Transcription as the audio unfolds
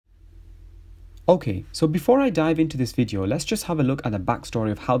Okay, so before I dive into this video, let's just have a look at the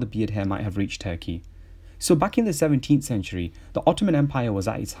backstory of how the beard hair might have reached Turkey. So back in the 17th century, the Ottoman Empire was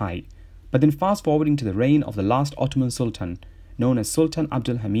at its height, but then fast forwarding to the reign of the last Ottoman Sultan, known as Sultan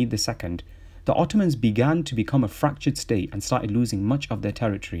Abdul Hamid II, the Ottomans began to become a fractured state and started losing much of their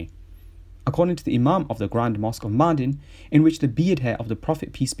territory. According to the Imam of the Grand Mosque of Mardin, in which the beard hair of the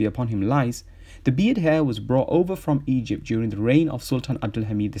Prophet peace be upon him lies, the beard hair was brought over from Egypt during the reign of Sultan Abdul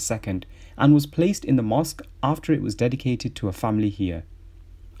Hamid II and was placed in the mosque after it was dedicated to a family here.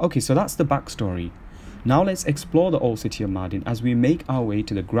 Okay, so that's the backstory. Now let's explore the old city of Mardin as we make our way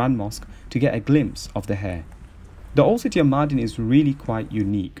to the Grand Mosque to get a glimpse of the hair. The old city of Mardin is really quite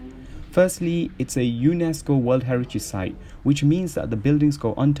unique. Firstly, it's a UNESCO World Heritage Site, which means that the buildings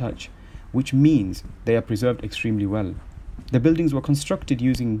go untouched, which means they are preserved extremely well. The buildings were constructed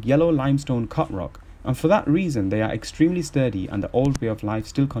using yellow limestone cut rock, and for that reason they are extremely sturdy and the old way of life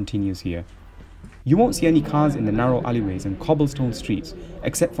still continues here. You won't see any cars in the narrow alleyways and cobblestone streets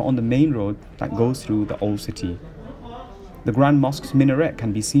except for on the main road that goes through the old city. The Grand Mosque's minaret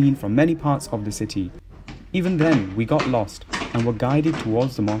can be seen from many parts of the city. Even then, we got lost and were guided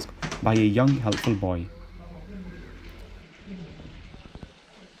towards the mosque by a young helpful boy.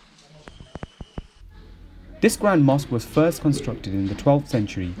 This Grand Mosque was first constructed in the 12th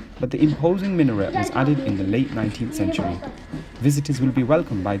century, but the imposing minaret was added in the late 19th century. Visitors will be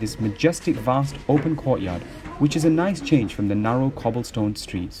welcomed by this majestic, vast, open courtyard, which is a nice change from the narrow cobblestone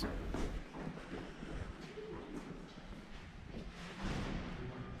streets.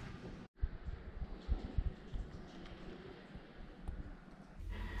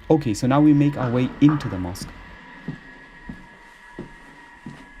 Okay, so now we make our way into the mosque.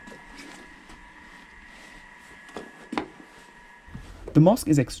 The mosque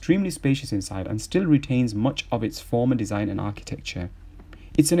is extremely spacious inside and still retains much of its former design and architecture.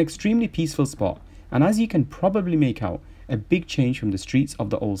 It's an extremely peaceful spot, and as you can probably make out, a big change from the streets of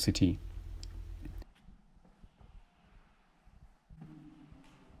the old city.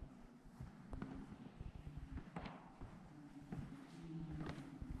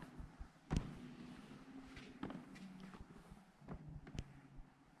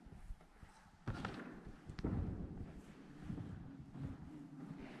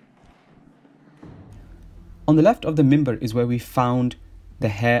 On the left of the mimbar is where we found the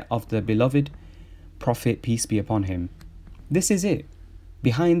hair of the beloved Prophet peace be upon him. This is it.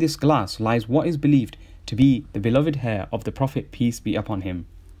 Behind this glass lies what is believed to be the beloved hair of the Prophet peace be upon him.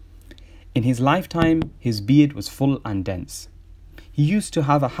 In his lifetime, his beard was full and dense. He used to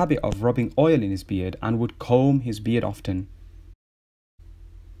have a habit of rubbing oil in his beard and would comb his beard often.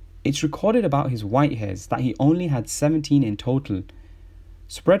 It's recorded about his white hairs that he only had 17 in total,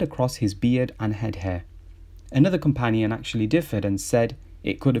 spread across his beard and head hair. Another companion actually differed and said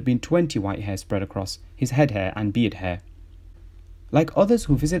it could have been 20 white hairs spread across his head hair and beard hair. Like others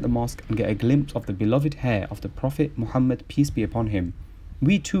who visit the mosque and get a glimpse of the beloved hair of the Prophet Muhammad peace be upon him,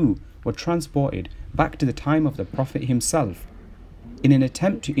 we too were transported back to the time of the Prophet himself in an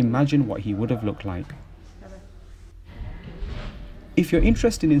attempt to imagine what he would have looked like. If you're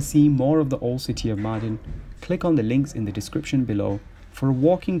interested in seeing more of the old city of Mardin, click on the links in the description below for a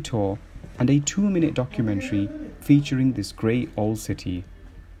walking tour and a 2-minute documentary featuring this great old city.